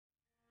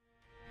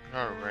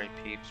Alright,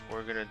 peeps,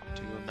 we're gonna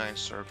do 9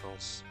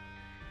 circles.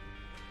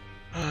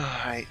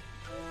 I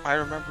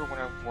remember when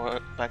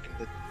back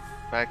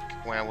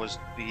when I was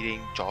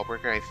beating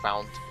Jawbreaker, I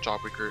found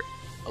Jawbreaker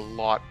a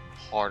lot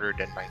harder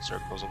than 9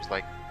 circles. I was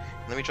like,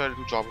 let me try to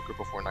do Jawbreaker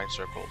before 9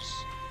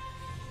 circles.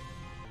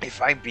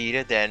 If I beat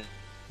it, then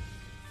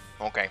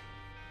okay.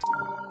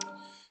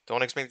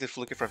 Don't expect to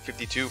fluke it from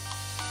 52,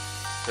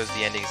 because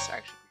the ending is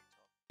actually.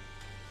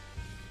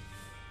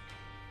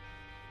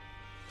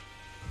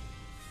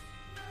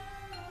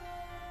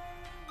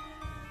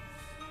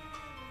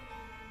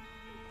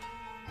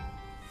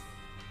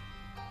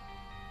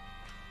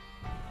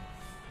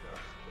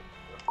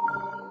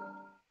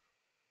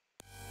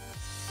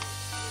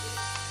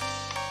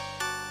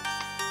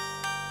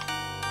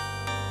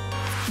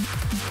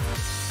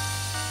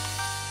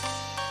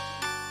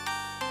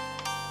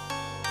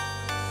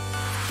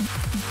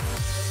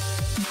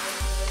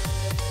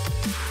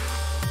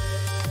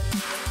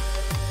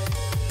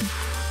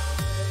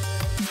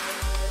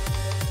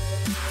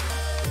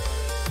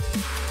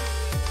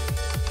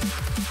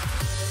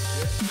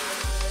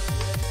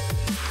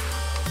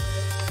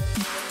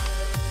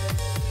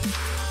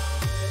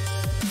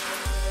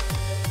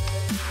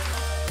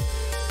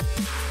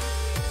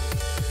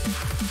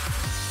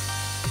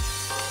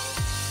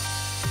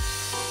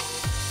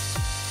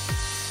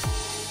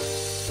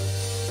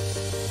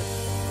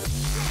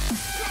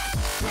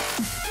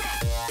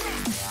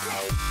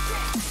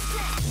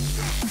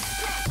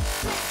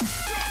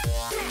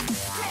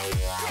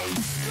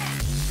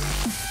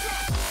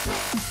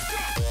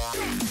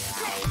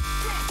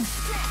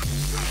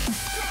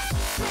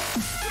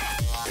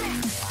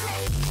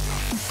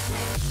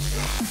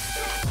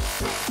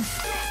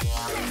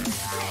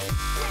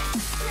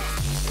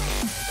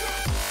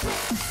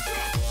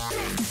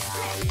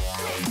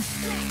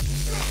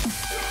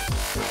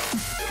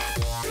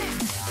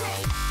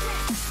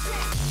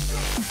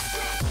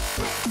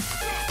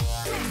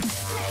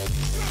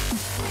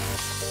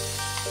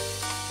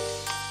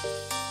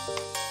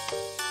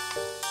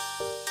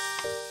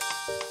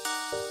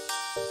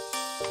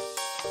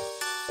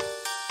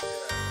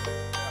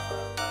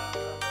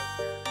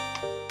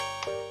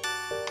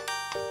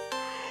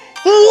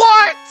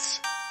 What?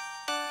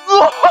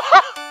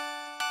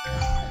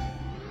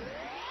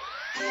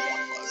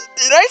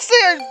 Did I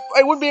say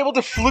I wouldn't be able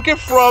to fluke it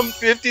from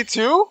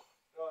 52?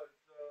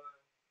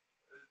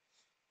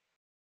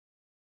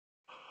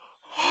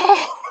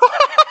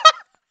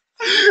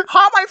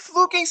 How am I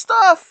fluking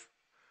stuff?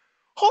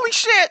 Holy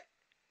shit!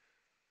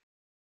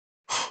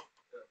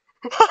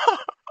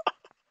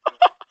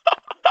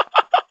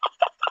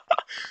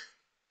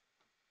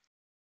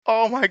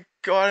 Oh my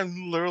god,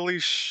 I'm literally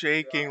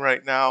shaking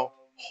right now.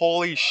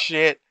 Holy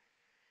shit.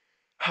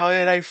 How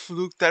did I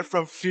fluke that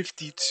from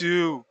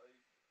 52?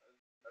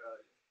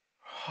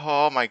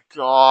 Oh my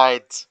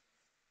god.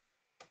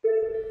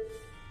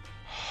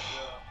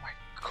 Oh my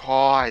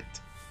god.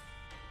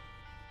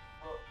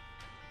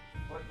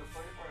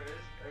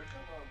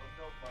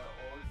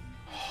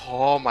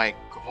 Oh my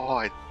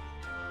god.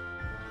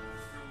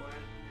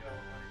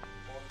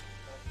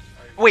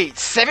 Wait,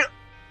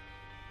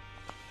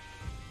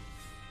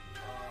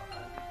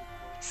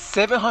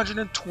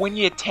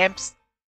 720 attempts